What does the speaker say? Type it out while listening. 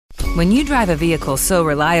When you drive a vehicle so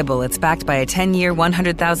reliable it's backed by a 10-year,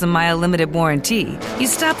 100,000-mile limited warranty, you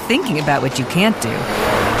stop thinking about what you can't do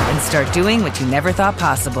and start doing what you never thought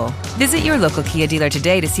possible. Visit your local Kia dealer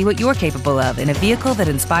today to see what you're capable of in a vehicle that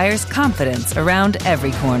inspires confidence around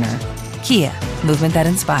every corner. Kia, movement that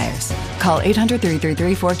inspires. Call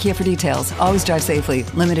 800-333-4KIA for details. Always drive safely.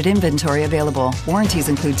 Limited inventory available. Warranties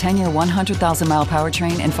include 10-year 100,000-mile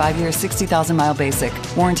powertrain and 5-year 60,000-mile basic.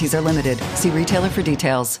 Warranties are limited. See retailer for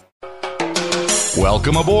details.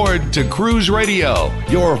 Welcome aboard to Cruise Radio,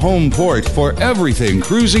 your home port for everything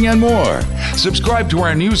cruising and more. Subscribe to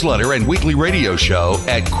our newsletter and weekly radio show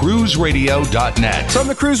at cruiseradio.net. From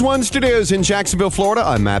the Cruise One studios in Jacksonville, Florida,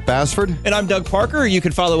 I'm Matt Bassford. And I'm Doug Parker. You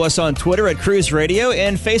can follow us on Twitter at Cruise Radio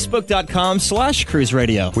and Facebook.com/Cruise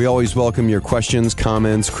Radio. We always welcome your questions,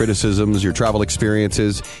 comments, criticisms, your travel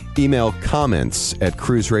experiences. Email comments at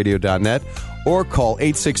cruiseradio.net. Or call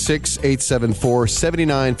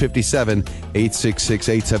 866-874-7957,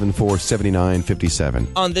 866-874-7957.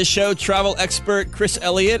 On this show, travel expert Chris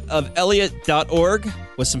Elliott of Elliott.org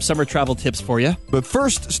with some summer travel tips for you. But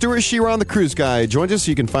first, Stuart Shearer, the Cruise Guy, joins us.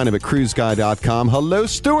 You can find him at cruiseguy.com. Hello,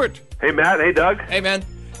 Stuart. Hey, Matt. Hey, Doug. Hey, man.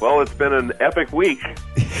 Well, it's been an epic week.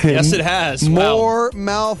 Yes, it has. More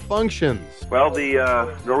malfunctions. Well,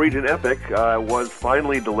 the Norwegian Epic was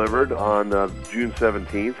finally delivered on June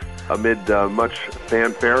 17th amid much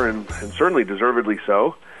fanfare and certainly deservedly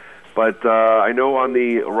so. But I know on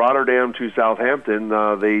the Rotterdam to Southampton,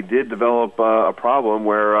 they did develop a problem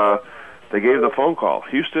where they gave the phone call.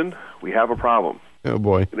 Houston, we have a problem. Oh,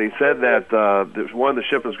 boy. They said that the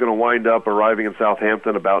ship is going to wind up arriving in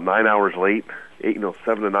Southampton about 9 hours late, 7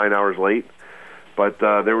 to 9 hours late. But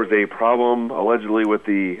there was a problem allegedly with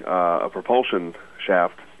the propulsion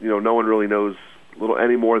shaft. No one really knows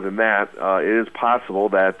any more than that. It is possible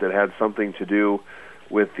that it had something to do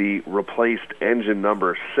with the replaced engine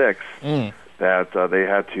number 6 that they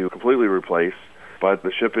had to completely replace. But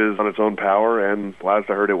the ship is on its own power, and last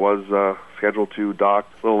I heard it was scheduled to dock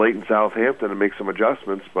a little late in Southampton and make some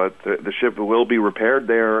adjustments. But the ship will be repaired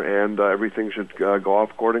there, and everything should go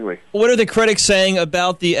off accordingly. What are the critics saying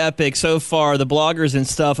about the Epic so far, the bloggers and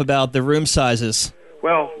stuff, about the room sizes?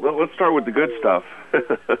 Well, let's start with the good stuff.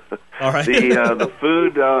 All right. The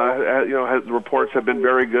food, the reports have been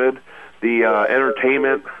very good. The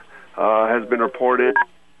entertainment has been reported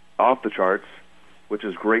off the charts, which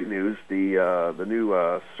is great news. The new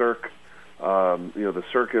Cirque, the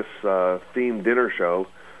circus themed dinner show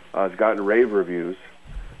has gotten rave reviews,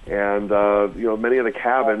 and many of the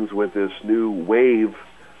cabins with this new wave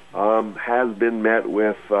has been met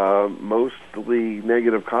with mostly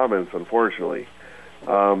negative comments, unfortunately.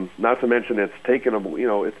 Not to mention it's taken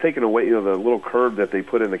away, the little curve that they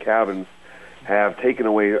put in the cabins have taken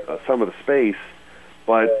away some of the space,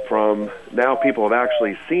 but from now people have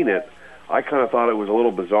actually seen it. I kind of thought it was a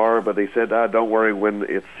little bizarre, but they said, don't worry, when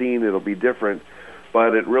it's seen, it'll be different.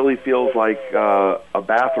 But it really feels like a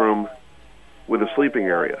bathroom with a sleeping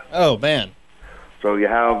area. Oh, man. So you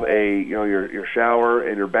have your shower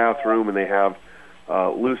and your bathroom, and they have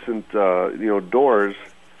lucent, doors,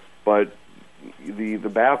 but the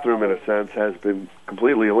bathroom, in a sense, has been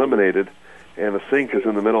completely eliminated, and the sink is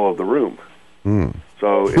in the middle of the room.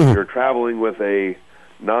 So if you're traveling with a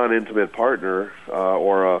non-intimate partner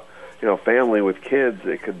or a family with kids,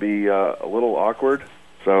 it could be a little awkward.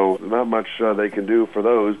 So not much they can do for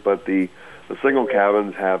those, but the single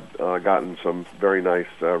cabins have gotten some very nice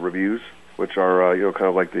reviews, which are kind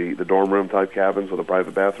of like the dorm room type cabins with a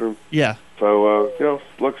private bathroom. Yeah. So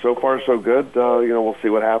look, so far so good. We'll see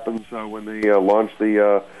what happens when they launch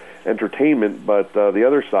the entertainment. But the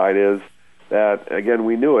other side is that, again,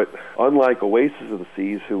 we knew it. Unlike Oasis of the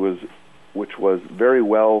Seas, which was very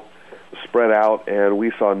well spread out, and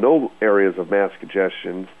we saw no areas of mass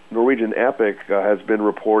congestion, Norwegian Epic has been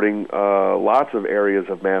reporting lots of areas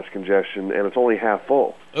of mass congestion, and it's only half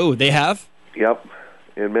full. Oh, they have? Yep,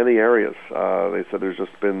 in many areas. They said there's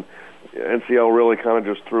just been... NCL really kind of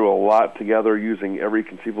just threw a lot together using every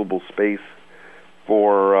conceivable space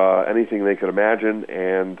for anything they could imagine,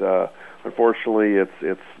 and unfortunately it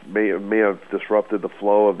may have disrupted the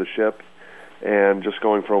flow of the ship, and just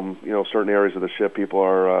going from certain areas of the ship, people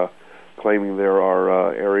are claiming there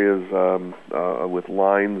are areas with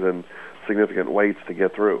lines and significant waits to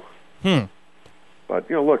get through. But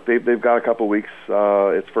look, they've got a couple weeks.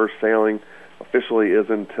 Its first sailing officially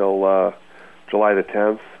isn't until July the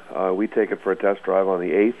 10th. We take it for a test drive on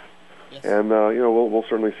the 8th, yes. And we'll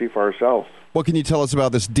certainly see for ourselves. What can you tell us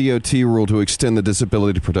about this DOT rule to extend the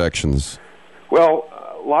disability protections? Well,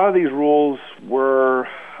 a lot of these rules were.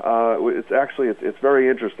 It's very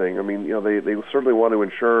interesting. I mean, they certainly want to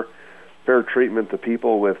ensure fair treatment to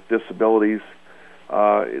people with disabilities.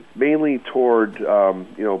 It's mainly toward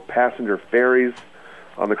passenger ferries.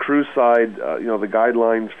 On the cruise side, the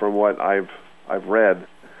guidelines from what I've read,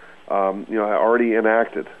 are already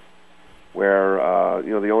enacted. Where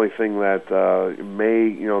the only thing that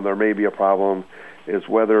there may be a problem is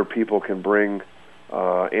whether people can bring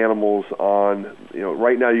animals on.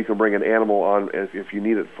 Right now you can bring an animal on if you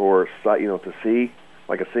need it for to see,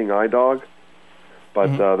 like a seeing eye dog.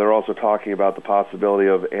 But they're also talking about the possibility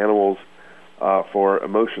of animals for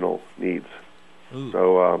emotional needs. Ooh.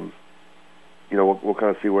 So we'll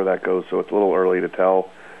kind of see where that goes. So it's a little early to tell.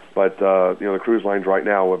 But the cruise lines right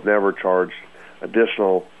now have never charged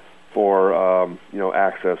additional for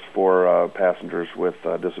access for passengers with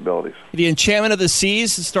disabilities. The Enchantment of the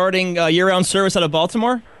Seas starting year-round service out of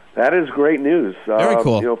Baltimore? That is great news. Very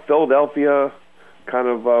cool. Philadelphia kind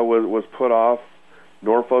of was put off.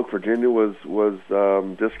 Norfolk, Virginia was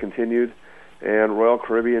discontinued, and Royal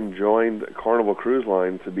Caribbean joined Carnival Cruise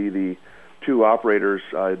Line to be the two operators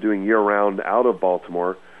doing year-round out of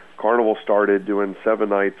Baltimore. Carnival started doing 7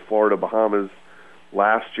 nights Florida, Bahamas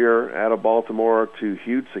last year out of Baltimore to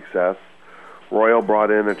huge success. Royal brought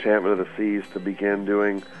in Enchantment of the Seas to begin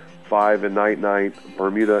doing 5 and night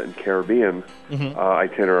Bermuda and Caribbean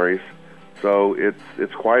itineraries. So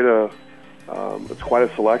it's quite a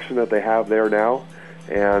selection that they have there now.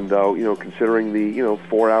 And considering the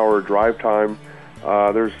 4-hour drive time,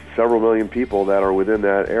 there's several million people that are within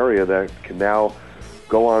that area that can now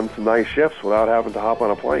go on some nice ships without having to hop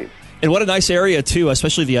on a plane. And what a nice area, too,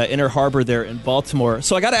 especially the inner harbor there in Baltimore.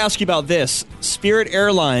 So I got to ask you about this. Spirit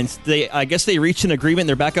Airlines, I guess they reached an agreement and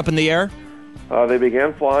they're back up in the air? They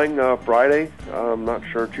began flying Friday. I'm not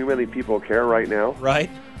sure too many people care right now. Right.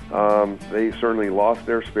 They certainly lost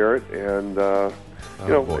their spirit, and that's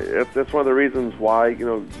one of the reasons why,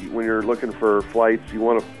 when you're looking for flights, you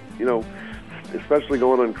want to, especially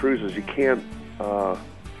going on cruises, you can't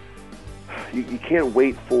you can't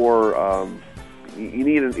wait for. You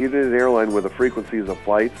need an airline with the frequencies of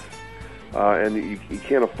flights, and you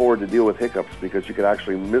can't afford to deal with hiccups because you could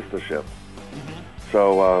actually miss the ship.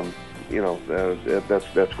 So,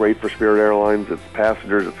 that's great for Spirit Airlines. It's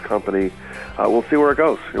passengers, it's company. We'll see where it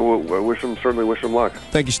goes. We'll certainly wish them luck.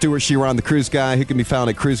 Thank you, Stuart Chiron, the Cruise Guy, who can be found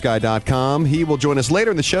at cruiseguy.com. He will join us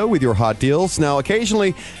later in the show with your hot deals. Now,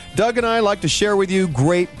 occasionally, Doug and I like to share with you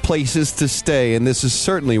great places to stay, and this is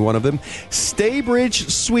certainly one of them.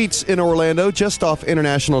 Staybridge Suites in Orlando, just off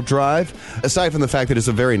International Drive. Aside from the fact that it's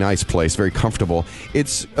a very nice place, very comfortable,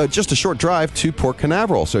 it's just a short drive to Port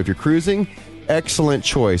Canaveral. So if you're cruising, excellent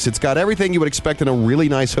choice. It's got everything you would expect in a really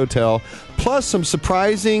nice hotel, plus some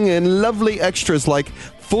surprising and lovely extras like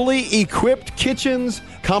fully equipped kitchens,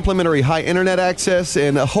 complimentary high internet access,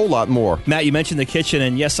 and a whole lot more. Matt, you mentioned the kitchen,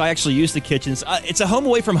 and yes, I actually use the kitchens. It's a home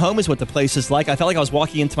away from home is what the place is like. I felt like I was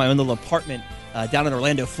walking into my own little apartment down in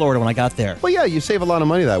Orlando, Florida when I got there. Well, yeah, you save a lot of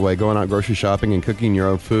money that way, going out grocery shopping and cooking your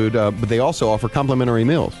own food, but they also offer complimentary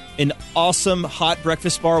meals. An awesome hot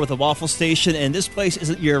breakfast bar with a waffle station, and this place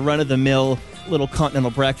isn't your run-of-the-mill little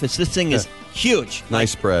continental breakfast. This thing is huge.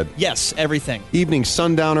 Nice spread. Yes, everything. Evening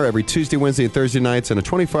Sundowner every Tuesday, Wednesday, and Thursday nights, and a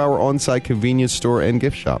 24-hour on-site convenience store and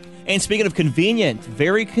gift shop. And speaking of convenient,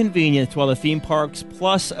 very convenient to all the theme parks,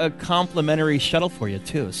 plus a complimentary shuttle for you,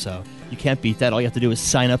 too. So you can't beat that. All you have to do is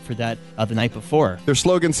sign up for that the night before. Their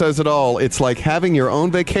slogan says it all. It's like having your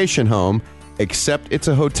own vacation home, except it's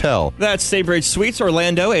a hotel. That's Staybridge Suites,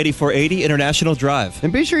 Orlando, 8480 International Drive.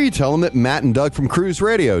 And be sure you tell them that Matt and Doug from Cruise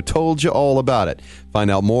Radio told you all about it.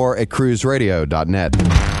 Find out more at cruiseradio.net.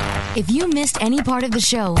 If you missed any part of the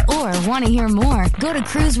show or want to hear more, go to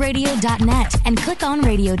cruiseradio.net and click on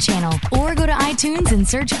Radio Channel, or go to iTunes and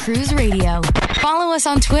search Cruise Radio. Follow us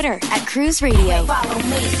on Twitter at Cruise Radio. Follow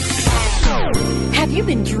me. Have you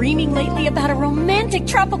been dreaming lately about a romantic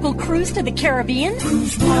tropical cruise to the Caribbean?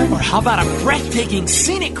 Cruise One. Or how about a breathtaking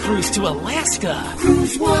scenic cruise to Alaska?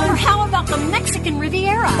 Cruise One. Or how about the Mexican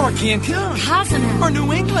Riviera? Or Cancun? Cozumel? Or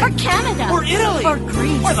New England? Or Canada? Or Italy? Or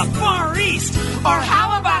Greece? Or the Far East? Or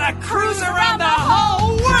how about a cruise around the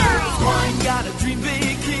whole world? Cruise One. Got a dream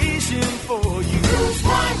vacation for you. Cruise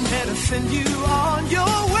One. And to send you on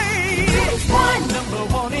your way. Cruise One. Number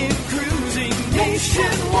one in cruising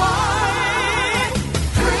nationwide.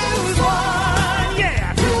 Cruise One.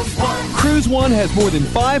 Yeah. Cruise One. Cruise One has more than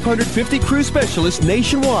 550 cruise specialists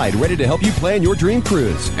nationwide ready to help you plan your dream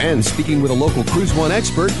cruise. And speaking with a local Cruise One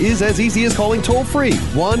expert is as easy as calling toll-free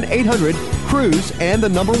 1-800-CRUISE and the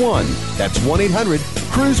number 1. That's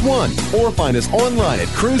 1-800-CRUISE-1. Or find us online at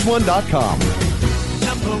cruise1.com.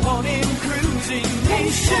 Number one in cruising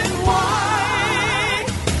nationwide.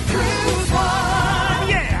 Cruise One.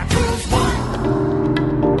 Yeah. Cruise One.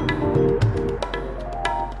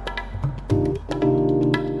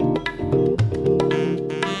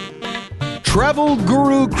 Travel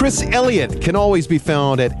guru Chris Elliott can always be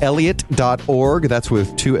found at elliott.org. That's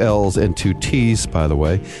with 2 L's and 2 T's, by the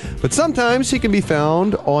way. But sometimes he can be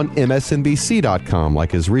found on msnbc.com,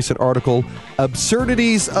 like his recent article,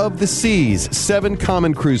 Absurdities of the Seas, 7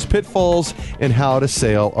 Common Cruise Pitfalls and How to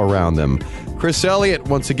Sail Around Them. Chris Elliott,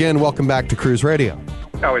 once again, welcome back to Cruise Radio.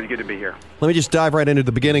 Always good to be here. Let me just dive right into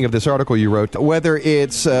the beginning of this article you wrote. Whether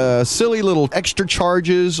it's silly little extra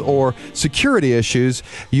charges or security issues,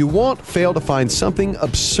 you won't fail to find something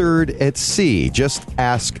absurd at sea. Just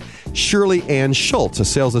ask Shirley Ann Schultz, a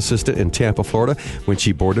sales assistant in Tampa, Florida. When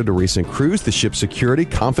she boarded a recent cruise, the ship's security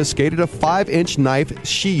confiscated a 5-inch knife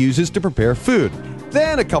she uses to prepare food.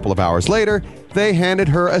 Then, a couple of hours later, they handed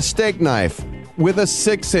her a steak knife with a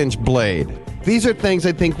 6-inch blade. These are things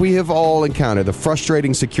I think we have all encountered, the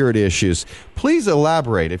frustrating security issues. Please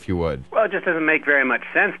elaborate, if you would. Well, it just doesn't make very much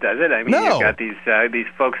sense, does it? I mean, No. You've got these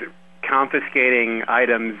folks confiscating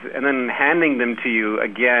items and then handing them to you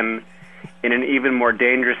again in an even more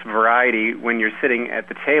dangerous variety when you're sitting at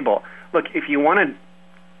the table. Look, if you want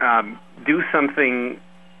to do something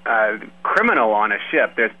criminal on a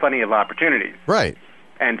ship, there's plenty of opportunities. Right.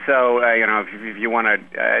 And so, if you want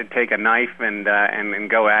to take a knife and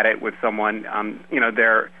go at it with someone,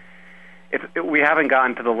 we haven't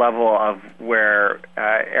gotten to the level of where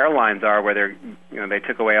airlines are, where they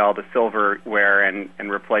took away all the silverware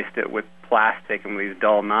and replaced it with plastic and these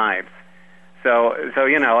dull knives. So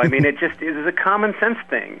I mean, it is a common sense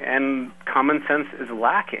thing, and common sense is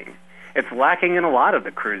lacking. It's lacking in a lot of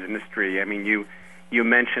the cruise industry. I mean, you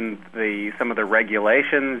mentioned some of the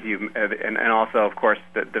regulations, and also, of course,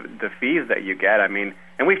 the fees that you get. I mean,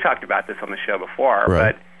 and we've talked about this on the show before,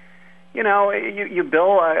 right. But you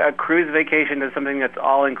bill a cruise vacation as something that's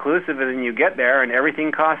all inclusive, and then you get there and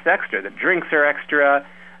everything costs extra. The drinks are extra,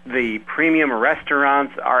 the premium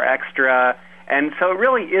restaurants are extra, and so it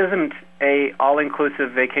really isn't a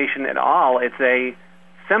all-inclusive vacation at all. It's a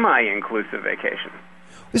semi-inclusive vacation.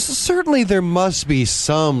 Certainly there must be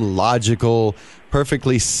some logical,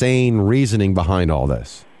 perfectly sane reasoning behind all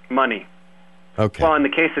this. Money. Okay. Well, in the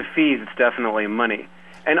case of fees, it's definitely money.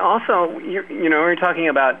 And also, when you're talking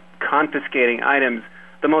about confiscating items,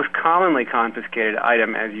 the most commonly confiscated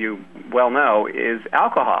item, as you well know, is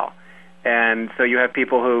alcohol. And so you have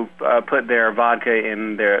people who put their vodka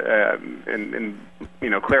in their in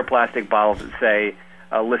clear plastic bottles that say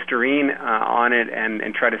Listerine on it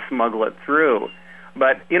and try to smuggle it through.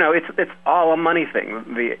 But, it's all a money thing.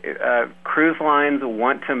 The cruise lines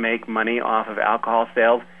want to make money off of alcohol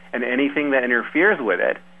sales, and anything that interferes with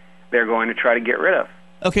it, they're going to try to get rid of.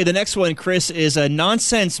 Okay, the next one, Chris, is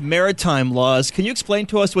nonsense maritime laws. Can you explain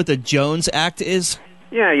to us what the Jones Act is?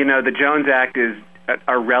 Yeah, the Jones Act is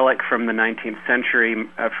a relic from the 19th century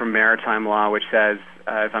from maritime law, which says,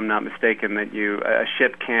 if I'm not mistaken, that a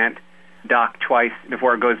ship can't dock twice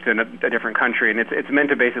before it goes to a different country, and it's meant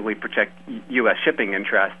to basically protect U.S. shipping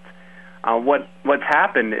interests. What's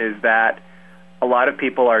happened is that a lot of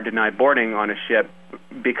people are denied boarding on a ship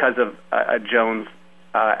because of a Jones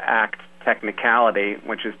Act technicality,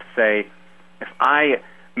 which is to say, if I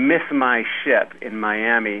miss my ship in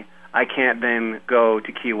Miami, I can't then go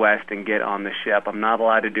to Key West and get on the ship. I'm not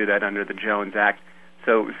allowed to do that under the Jones Act.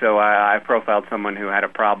 So I profiled someone who had a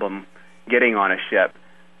problem getting on a ship,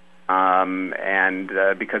 and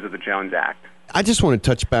because of the Jones Act. I just want to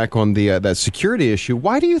touch back on the that security issue.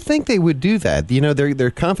 Why do you think they would do that?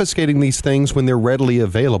 They're confiscating these things when they're readily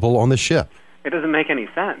available on the ship. It doesn't make any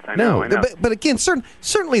sense. I know. know. But again,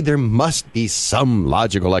 certainly there must be some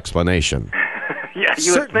logical explanation. Yeah,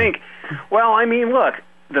 you would think. Well, I mean, look,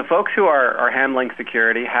 the folks who are handling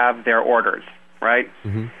security have their orders, right?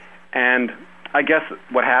 Mm-hmm. And I guess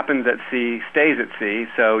what happens at sea stays at sea,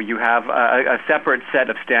 so you have a separate set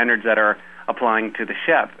of standards that are applying to the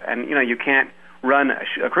ship. And, you can't run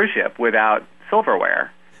a cruise ship without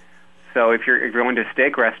silverware. So if you're going to a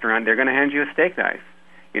steak restaurant, they're going to hand you a steak knife.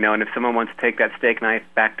 And if someone wants to take that steak knife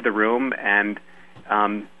back to the room and,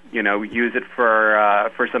 use it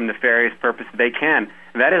for some nefarious purpose, they can.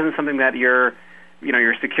 That isn't something that your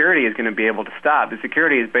security is going to be able to stop. The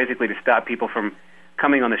security is basically to stop people from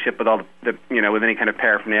coming on the ship with all with any kind of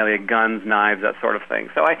paraphernalia, guns, knives, that sort of thing.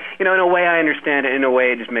 So in a way I understand it. In a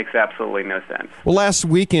way it just makes absolutely no sense. Well, last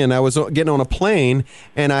weekend I was getting on a plane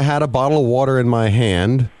and I had a bottle of water in my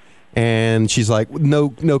hand. And she's like, no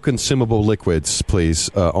consumable liquids, please,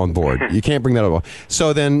 on board. You can't bring that over.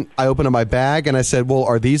 So then I open up my bag and I said, well,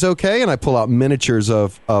 are these okay? And I pull out miniatures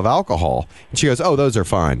of alcohol. And she goes, oh, those are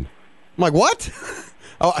fine. I'm like, what?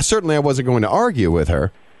 Certainly I wasn't going to argue with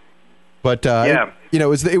her. But You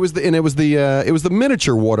know, it was the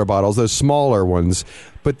miniature water bottles, those smaller ones,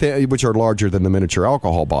 which are larger than the miniature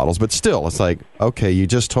alcohol bottles. But still, it's like, okay, you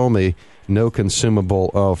just told me no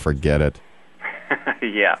consumable. Oh, forget it.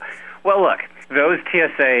 Yeah. Well, look, those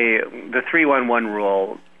TSA, the 311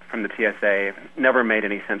 rule from the TSA never made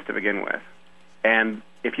any sense to begin with. And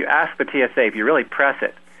if you ask the TSA, if you really press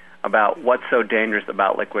it about what's so dangerous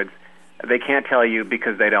about liquids, they can't tell you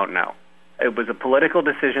because they don't know. It was a political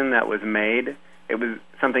decision that was made. It was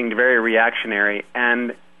something very reactionary,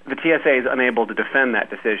 and the TSA is unable to defend that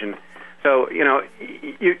decision. So, you know,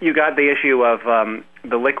 you got the issue of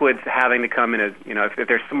the liquids having to come in as, you know, if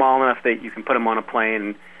they're small enough that you can put them on a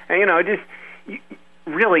plane. And you know,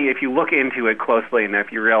 really, if you look into it closely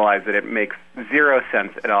enough, you realize that it makes zero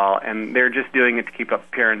sense at all, and they're just doing it to keep up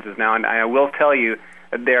appearances now. And I will tell you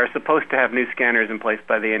that they are supposed to have new scanners in place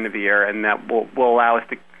by the end of the year, and that will allow us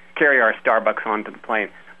to carry our Starbucks onto the plane.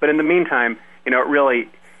 But in the meantime, you know, really,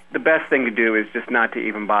 the best thing to do is just not to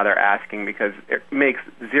even bother asking because it makes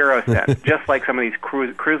zero sense. Just like some of these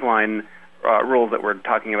cruise line rules that we're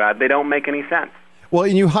talking about, they don't make any sense. Well,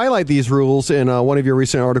 and you highlight these rules in one of your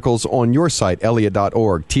recent articles on your site,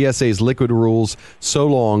 Elliott.org. TSA's liquid rules, so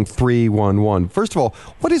long 311. First of all,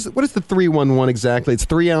 what is the 311 exactly? It's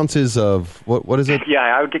 3 ounces of what is it? Yeah,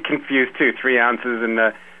 I would get confused too. 3 ounces in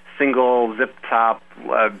a single zip top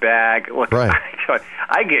bag. Look, right.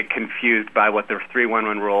 I get confused by what the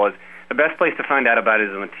 311 rule is. The best place to find out about it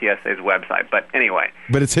is on the TSA's website. But anyway,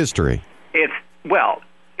 but it's history.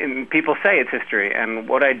 And people say it's history, and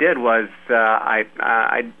what I did was I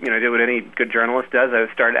did what any good journalist does.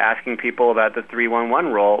 I started asking people about the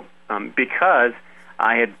 311 rule because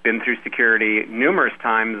I had been through security numerous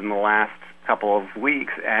times in the last couple of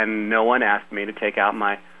weeks, and no one asked me to take out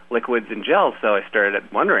my liquids and gels. So I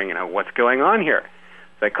started wondering, you know, what's going on here.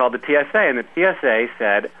 So I called the TSA, and the TSA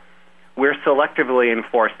said, we're selectively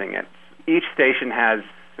enforcing it. Each station has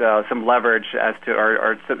some leverage as to,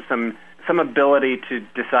 or some ability to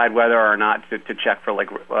decide whether or not to check for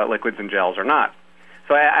liquids and gels or not.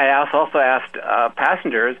 So I also asked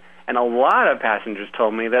passengers, and a lot of passengers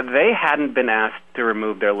told me that they hadn't been asked to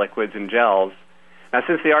remove their liquids and gels. Now,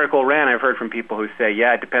 since the article ran, I've heard from people who say,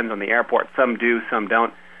 yeah, it depends on the airport. Some do, some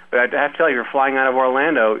don't. But I have to tell you, if you're flying out of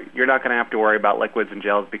Orlando, you're not going to have to worry about liquids and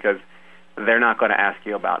gels because they're not going to ask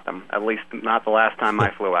you about them, at least not the last time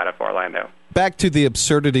I flew out of Orlando. Back to the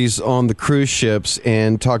absurdities on the cruise ships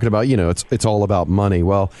and talking about, you know, it's all about money.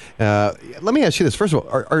 Well, let me ask you this. First of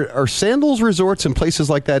all, are Sandals resorts and places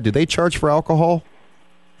like that, do they charge for alcohol?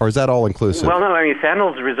 Or is that all-inclusive? Well, no, I mean,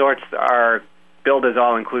 Sandals resorts are billed as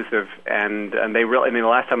all-inclusive, and they really, I mean, the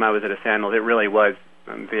last time I was at a Sandals, it really was,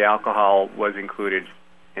 the alcohol was included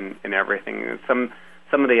in everything. Some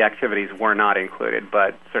of the activities were not included,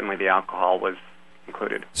 but certainly the alcohol was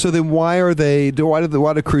included. So then why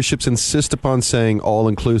do cruise ships insist upon saying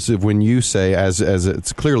all-inclusive when you say, as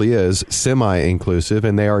it clearly is, semi-inclusive,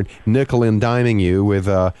 and they are nickel and diming you with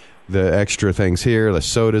the extra things here, the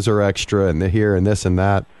sodas are extra, and the here and this and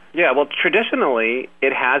that? Yeah, well, traditionally,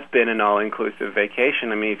 it has been an all-inclusive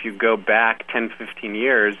vacation. I mean, if you go back 10, 15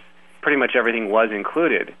 years, pretty much everything was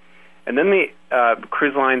included. And then the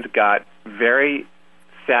cruise lines got very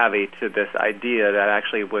savvy to this idea that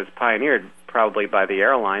actually was pioneered probably by the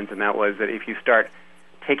airlines, and that was that if you start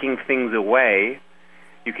taking things away,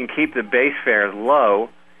 you can keep the base fares low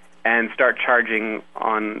and start charging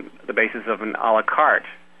on the basis of an a la carte,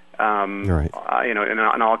 right. An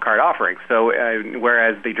a la carte offering. So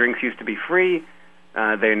whereas the drinks used to be free,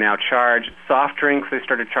 they now charge. Soft drinks, they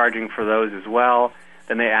started charging for those as well.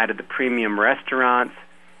 Then they added the premium restaurants.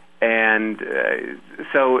 And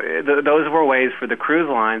those were ways for the cruise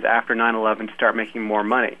lines after 9/11 to start making more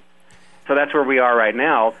money. So that's where we are right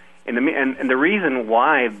now. And the reason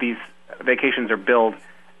why these vacations are billed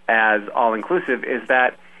as all-inclusive is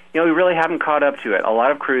that, you know, we really haven't caught up to it. A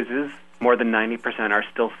lot of cruises, more than 90%, are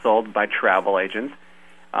still sold by travel agents.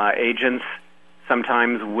 Agents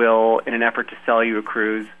sometimes will, in an effort to sell you a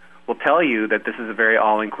cruise, will tell you that this is a very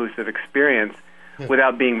all-inclusive experience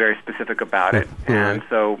without being very specific about it. And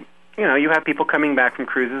so, you know, you have people coming back from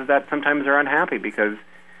cruises that sometimes are unhappy because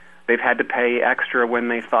they've had to pay extra when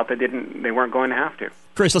they thought they weren't going to have to.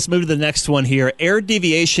 Chris, let's move to the next one here. Air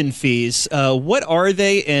deviation fees. What are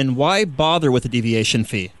they, and why bother with a deviation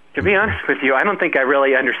fee? To be honest with you, I don't think I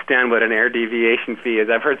really understand what an air deviation fee is.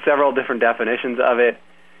 I've heard several different definitions of it.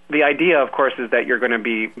 The idea, of course, is that you're going to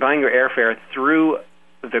be buying your airfare through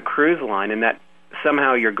the cruise line and that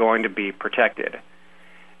somehow you're going to be protected.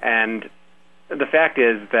 And the fact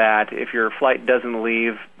is that if your flight doesn't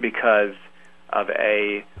leave because of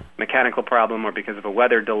a mechanical problem or because of a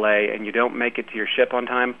weather delay and you don't make it to your ship on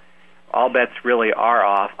time, all bets really are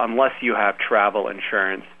off unless you have travel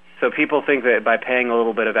insurance. So people think that by paying a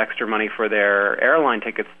little bit of extra money for their airline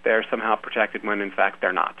tickets, they're somehow protected when, in fact,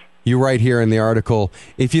 they're not. You write here in the article,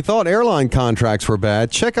 if you thought airline contracts were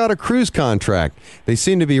bad, check out a cruise contract. They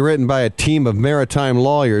seem to be written by a team of maritime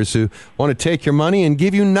lawyers who want to take your money and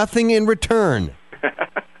give you nothing in return.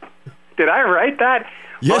 Did I write that?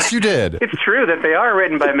 Yes, you did. It's true that they are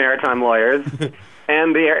written by maritime lawyers,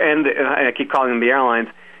 and I keep calling them the airlines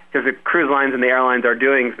because the cruise lines and the airlines are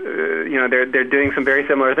doing, they're doing some very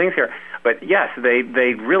similar things here. But yes, they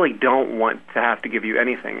really don't want to have to give you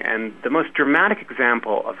anything. And the most dramatic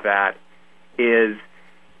example of that is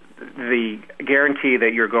the guarantee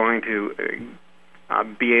that you're going to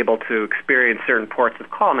be able to experience certain ports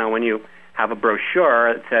of call. Now, when you have a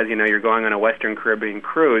brochure that says, you're going on a Western Caribbean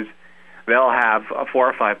cruise, they'll have 4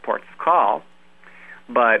 or 5 ports of call.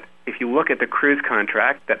 But if you look at the cruise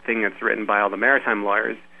contract, that thing that's written by all the maritime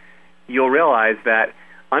lawyers, you'll realize that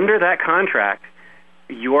under that contract,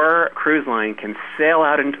 your cruise line can sail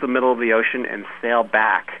out into the middle of the ocean and sail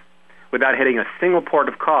back without hitting a single port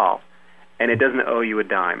of call, and it doesn't owe you a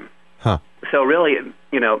dime. Huh. So really,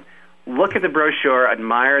 look at the brochure,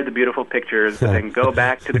 admire the beautiful pictures, and go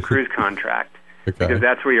back to the cruise contract, because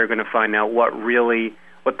that's where you're going to find out what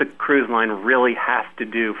the cruise line really has to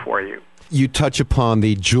do for you. You touch upon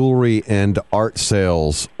the jewelry and art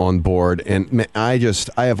sales on board, and I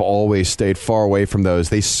have always stayed far away from those.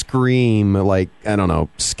 They scream like, I don't know,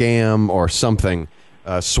 scam or something,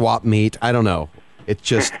 swap meet. I don't know. It's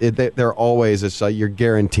just they're always you're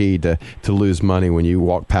guaranteed to lose money when you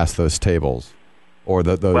walk past those tables, or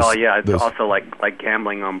those. Well, yeah, it's also like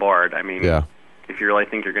gambling on board. I mean, if you really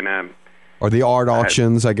think you're gonna. Or the art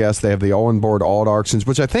auctions, I guess. They have the on-board art auctions,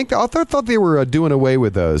 which I thought they were doing away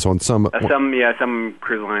with those on some... Some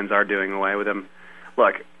cruise lines are doing away with them.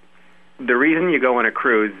 Look, the reason you go on a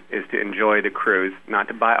cruise is to enjoy the cruise, not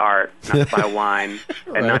to buy art, not to buy wine,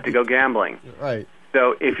 and not to go gambling. Right.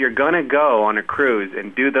 So if you're going to go on a cruise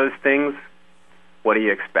and do those things, what do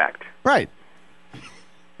you expect? Right.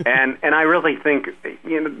 And I really think,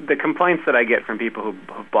 the complaints that I get from people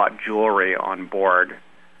who've bought jewelry on board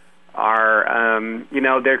are,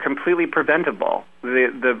 they're completely preventable.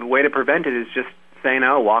 The way to prevent it is just say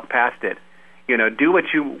no, walk past it. Do what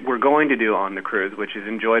you were going to do on the cruise, which is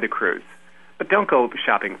enjoy the cruise. But don't go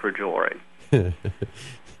shopping for jewelry.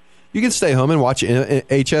 You can stay home and watch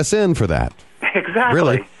HSN for that. Exactly.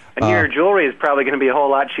 Really? And your jewelry is probably going to be a whole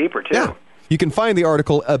lot cheaper, too. Yeah. You can find the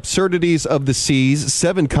article, Absurdities of the Seas,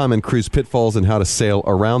 7 Common Cruise Pitfalls and How to Sail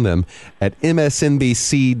Around Them, at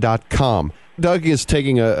msnbc.com. Doug is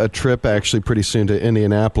taking a trip actually pretty soon to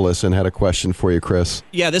Indianapolis and had a question for you, Chris.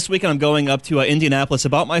 Yeah, this weekend I'm going up to Indianapolis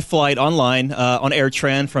about my flight online on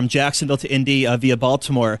AirTran from Jacksonville to Indy via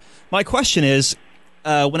Baltimore. My question is,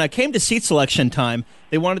 when I came to seat selection time,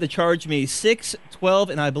 they wanted to charge me $6, $12,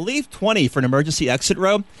 and I believe $20 for an emergency exit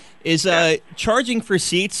row. Is charging for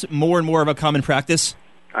seats more and more of a common practice?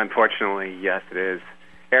 Unfortunately, yes, it is.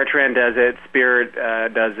 AirTran does it, Spirit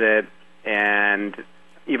does it, and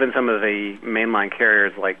even some of the mainline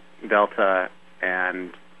carriers like Delta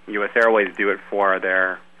and U.S. Airways do it for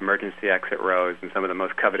their emergency exit rows and some of the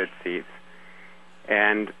most coveted seats.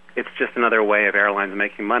 And it's just another way of airlines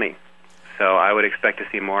making money. So I would expect to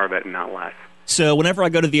see more of it and not less. So whenever I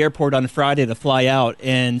go to the airport on Friday to fly out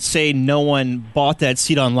and say no one bought that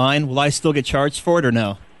seat online, will I still get charged for it or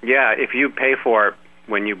no? Yeah, if you pay for it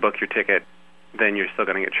when you book your ticket, then you're still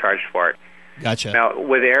going to get charged for it. Gotcha. Now,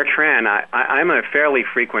 with AirTran, I'm a fairly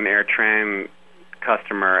frequent AirTran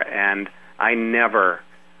customer, and I never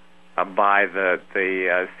buy the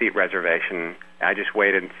seat reservation. I just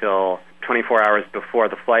wait until 24 hours before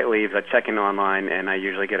the flight leaves. I check in online, and I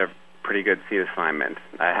usually get a pretty good seat assignment.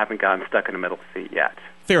 I haven't gotten stuck in a middle seat yet.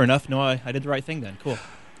 Fair enough. No, I did the right thing then. Cool.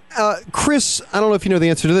 Chris, I don't know if you know the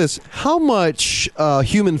answer to this. How much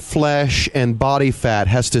human flesh and body fat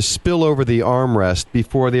has to spill over the armrest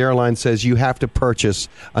before the airline says you have to purchase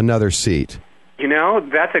another seat?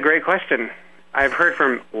 That's a great question. I've heard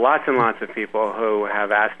from lots and lots of people who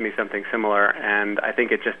have asked me something similar, and I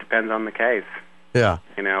think it just depends on the case. Yeah.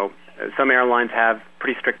 Some airlines have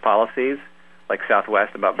pretty strict policies, like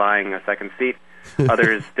Southwest, about buying a second seat.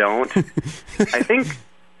 Others don't. I think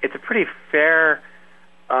it's a pretty fair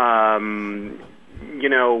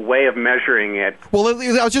way of measuring it. Well,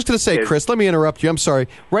 I was just going to say, Chris, let me interrupt you. I'm sorry.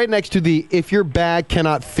 Right next to if your bag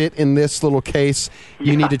cannot fit in this little case,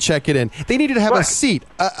 you need to check it in. They needed to have a seat,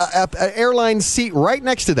 an airline seat right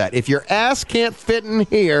next to that. If your ass can't fit in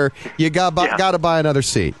here, you got to buy another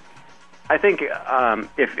seat. I think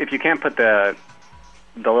if you can't put the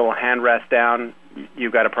little handrest down,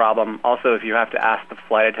 you've got a problem. Also, if you have to ask the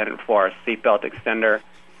flight attendant for a seatbelt extender,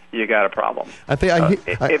 you got a problem. I think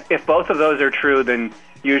if both of those are true, then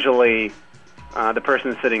usually the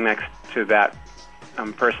person sitting next to that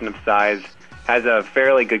person of size has a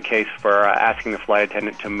fairly good case for asking the flight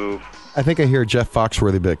attendant to move. I think I hear a Jeff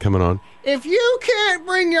Foxworthy bit coming on. If you can't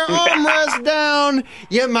bring your armrest down,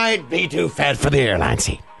 you might be too fat for the airline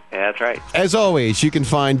seat. Yeah, that's right. As always, you can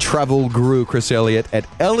find travel guru Chris Elliott at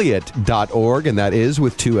Elliott.org, and that is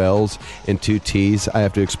with 2 L's and 2 T's. I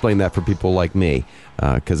have to explain that for people like me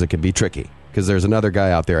because it can be tricky. Because there's another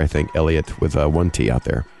guy out there, I think, Elliott, with 1 T out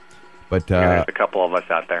there. But there's a couple of us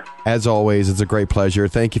out there. As always, it's a great pleasure.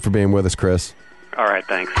 Thank you for being with us, Chris. All right,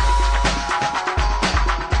 thanks.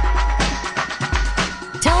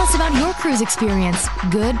 Tell us about your cruise experience,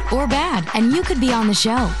 good or bad, and you could be on the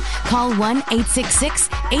show. Call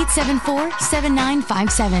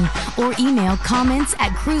 1-866-874-7957 or email comments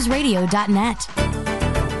at cruiseradio.net.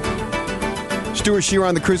 Stuart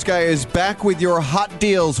Chiron, the Cruise Guy, is back with your hot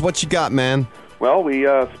deals. What you got, man? Well, we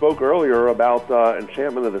spoke earlier about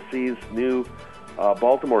Enchantment of the Sea's new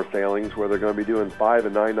Baltimore sailings, where they're going to be doing 5-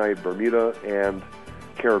 and 9-night Bermuda and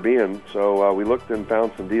Caribbean. So we looked and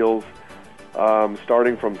found some deals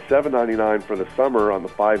starting from $7.99 for the summer on the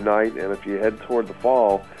 5-night, and if you head toward the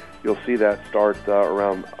fall, you'll see that start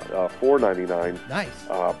around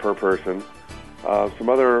 $4.99 per person. Some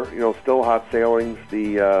other, still hot sailings.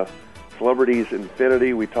 The Celebrities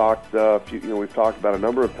Infinity. We've talked about a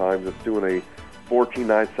number of times. It's doing a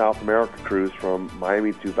 14-night South America cruise from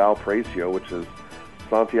Miami to Valparaiso, which is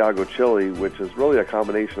Santiago, Chile, which is really a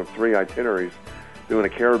combination of 3 itineraries, doing a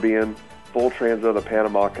Caribbean, full transit of the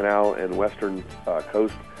Panama Canal and western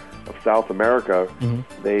coast of South America.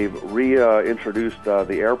 Mm-hmm. They've reintroduced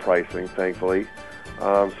the air pricing, thankfully.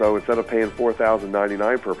 So instead of paying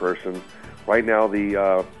 $4,099 per person, right now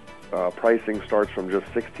the pricing starts from just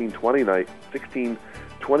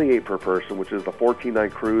 $1,628 per person, which is the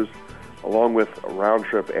 14-night cruise, along with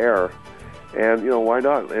round-trip air. And, why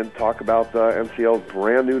not? And talk about NCL's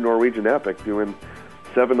brand new Norwegian Epic doing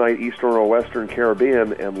 7-night Eastern or Western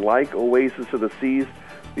Caribbean. And like Oasis of the Seas,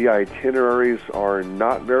 the itineraries are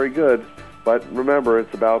not very good. But remember,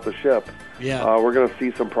 it's about the ship. Yeah. We're going to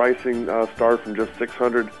see some pricing start from just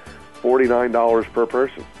 $649 per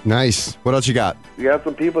person. Nice. What else you got? You got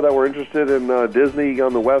some people that were interested in Disney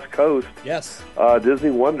on the West Coast. Yes. Disney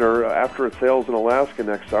Wonder, after it sails in Alaska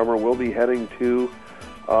next summer, will be heading to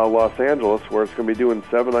Los Angeles, where it's going to be doing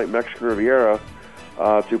 7-night Mexican Riviera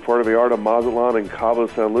to Puerto Vallarta, Mazatlan, and Cabo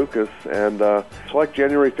San Lucas. And select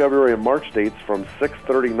January, February, and March dates from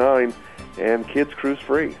 $639 and kids cruise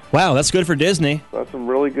free. Wow, that's good for Disney. That's some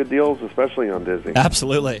really good deals, especially on Disney.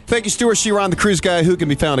 Absolutely. Thank you, Stuart Chiron, the Cruise Guy, who can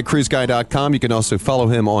be found at cruiseguy.com. You can also follow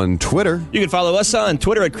him on Twitter. You can follow us on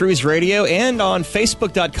Twitter at Cruise Radio and on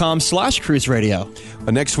Facebook.com/Cruise Radio.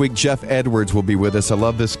 Next week, Jeff Edwards will be with us. I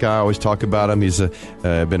love this guy. I always talk about him. He's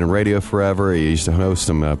been in radio forever. He used to host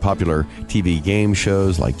some popular TV game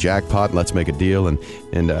shows like Jackpot, Let's Make a Deal, and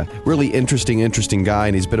really interesting guy.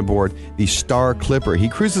 And he's been aboard the Star Clipper. He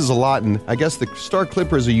cruises a lot, and I guess the Star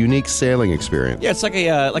Clipper is a unique sailing experience. Yeah, it's like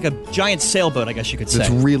a giant sailboat, I guess you could say. It's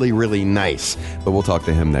really, really nice. But we'll talk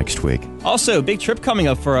to him next week. Also, big trip coming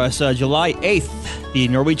up for us, July 8th, the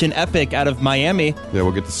Norwegian Epic out of Miami. Yeah,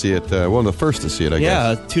 we'll get to see it. One of the first to see it, I guess.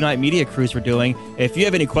 Yeah, a 2-night media cruise we're doing. If you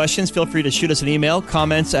have any questions, feel free to shoot us an email,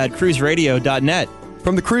 comments at cruiseradio.net.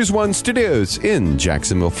 From the Cruise One studios in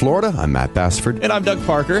Jacksonville, Florida, I'm Matt Bassford. And I'm Doug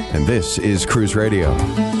Parker. And this is Cruise Radio.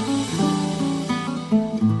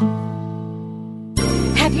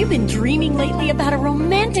 Have you been dreaming lately about a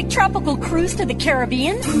romantic tropical cruise to the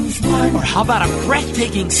Caribbean? Cruise One. Or how about a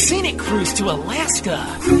breathtaking scenic cruise to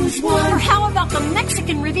Alaska? Cruise One. Or how about the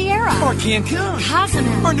Mexican Riviera? Or Cancun?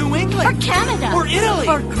 Cozumel? Or New England? Or Canada? Or Italy?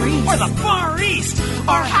 Or Greece? Or the Far East?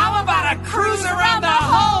 Or how about a cruise around the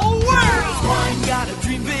whole world? Cruise One. Got a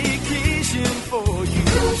dream vacation for you.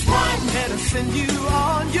 Cruise One. And I'll send you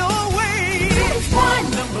on your way. Cruise One.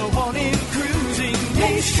 #1 in cruising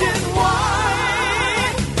nationwide.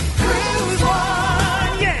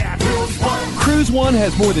 Cruise One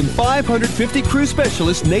has more than 550 cruise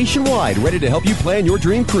specialists nationwide ready to help you plan your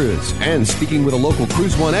dream cruise. And speaking with a local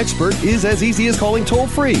Cruise One expert is as easy as calling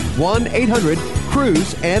toll-free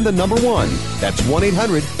 1-800-CRUISE and the number 1. That's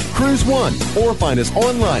 1-800-CRUISE-1. Or find us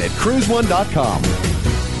online at cruiseone.com.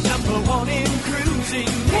 #1 in cruising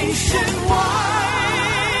nationwide.